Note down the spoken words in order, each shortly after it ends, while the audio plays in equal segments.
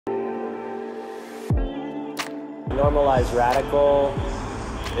Normalize Radical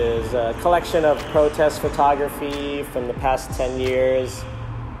is a collection of protest photography from the past 10 years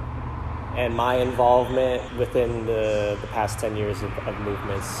and my involvement within the past 10 years of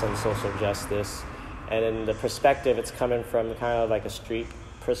movements and social justice. And in the perspective, it's coming from kind of like a street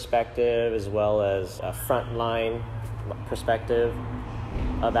perspective as well as a frontline perspective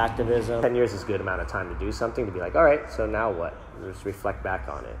of activism. 10 years is a good amount of time to do something, to be like, all right, so now what? Just reflect back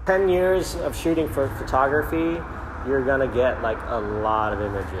on it. 10 years of shooting for photography, you're gonna get like a lot of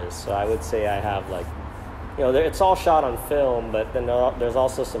images. So I would say I have like, you know, it's all shot on film, but then there's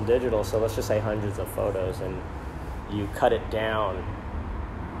also some digital, so let's just say hundreds of photos, and you cut it down,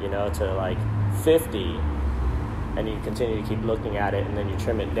 you know, to like 50, and you continue to keep looking at it, and then you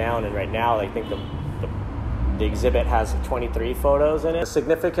trim it down, and right now I think the exhibit has 23 photos in it. The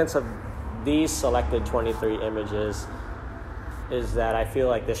significance of these selected 23 images is that I feel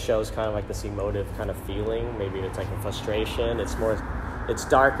like this shows kind of like this emotive kind of feeling. Maybe it's like a frustration. It's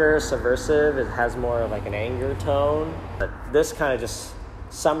darker, subversive. It has more of like an anger tone. But this kind of just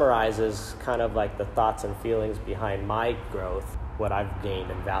summarizes kind of like the thoughts and feelings behind my growth, what I've gained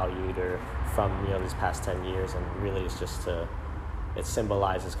and valued or from, you know, these past 10 years. And really it's just it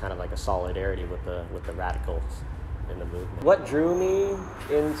symbolizes kind of like a solidarity with the radicals in the movement. What drew me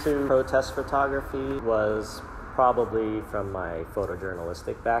into protest photography was probably from my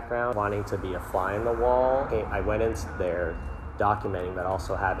photojournalistic background, wanting to be a fly in the wall. I went into there documenting, but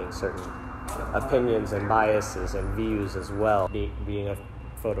also having certain opinions and biases and views as well. Being a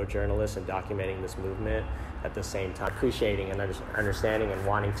photojournalist and documenting this movement at the same time, appreciating and understanding and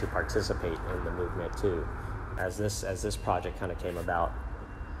wanting to participate in the movement too. As this project kind of came about,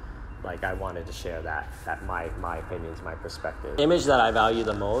 like I wanted to share that my opinions, my perspective. The image that I value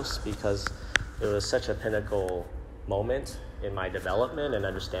the most, because it was such a pinnacle moment in my development and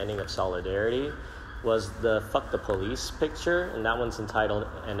understanding of solidarity, was the Fuck the Police picture, and that one's entitled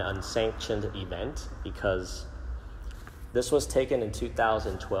An Unsanctioned Event, because this was taken in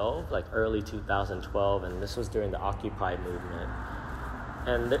 2012, like early 2012, and this was during the Occupy movement.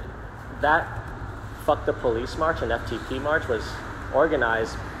 And that Fuck the Police March and FTP March was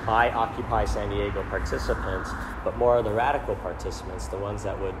organized by Occupy San Diego participants, but more of the radical participants, the ones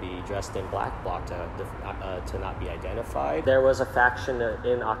that would be dressed in black bloc to not be identified. There was a faction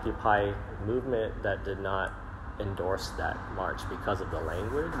in Occupy movement that did not endorse that march because of the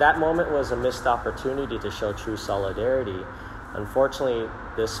language. That moment was a missed opportunity to show true solidarity. Unfortunately,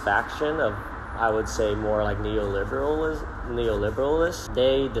 this faction of, I would say, more like neoliberalists,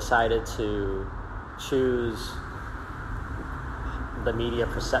 they decided to choose the media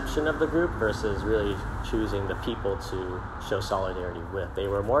perception of the group versus really choosing the people to show solidarity with. They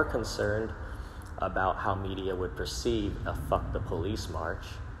were more concerned about how media would perceive a Fuck the Police march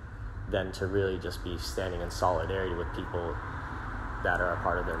than to really just be standing in solidarity with people that are a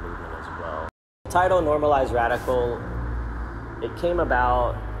part of their movement as well. The title Normalize Radical, it came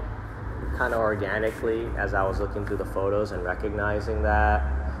about kind of organically as I was looking through the photos and recognizing that,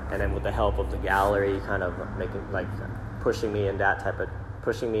 and then with the help of the gallery kind of making like pushing me in that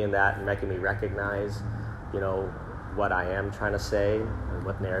and making me recognize, you know, what I am trying to say and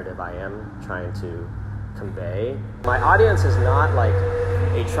what narrative I am trying to convey. My audience is not like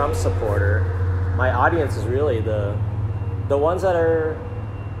a Trump supporter. My audience is really the ones that are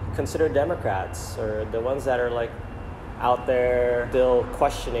considered Democrats, or the ones that are like out there still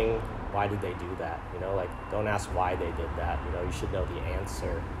questioning, why did they do that? You know, like, don't ask why they did that. You know, you should know the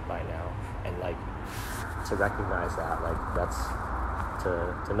answer by now. And like, to recognize that, like, that's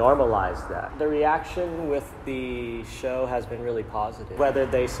to normalize that. The reaction with the show has been really positive. Whether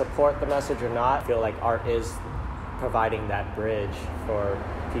they support the message or not, I feel like art is providing that bridge for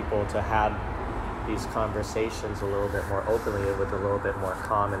people to have these conversations a little bit more openly with a little bit more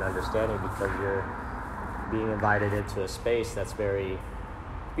calm and understanding, because you're being invited into a space that's very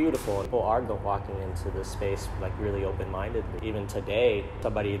beautiful, and people are walking into this space like really open-mindedly. Even today,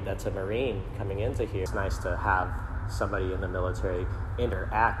 somebody that's a Marine coming into here, it's nice to have somebody in the military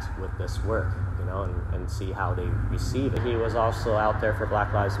interact with this work, you know, and see how they receive it. He was also out there for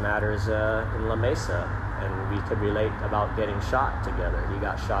Black Lives Matters in La Mesa, and we could relate about getting shot together. He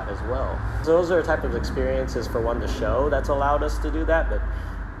got shot as well. So those are the type of experiences, for one, the show that's allowed us to do that,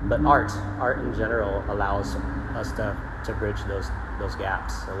 but art in general allows us to bridge those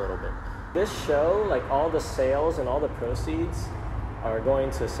gaps a little bit. This show, like all the sales and all the proceeds are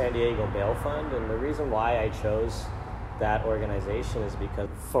going to San Diego Bail Fund, and the reason why I chose that organization is because,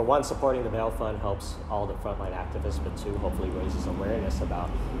 for one, supporting the bail fund helps all the frontline activists, but two, hopefully raises awareness about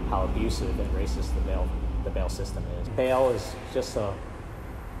how abusive and racist the bail system is. Bail is just a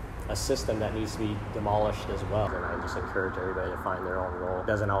a system that needs to be demolished as well. And I just encourage everybody to find their own role. It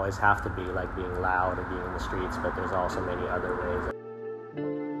doesn't always have to be like being loud or being in the streets, but there's also many other ways.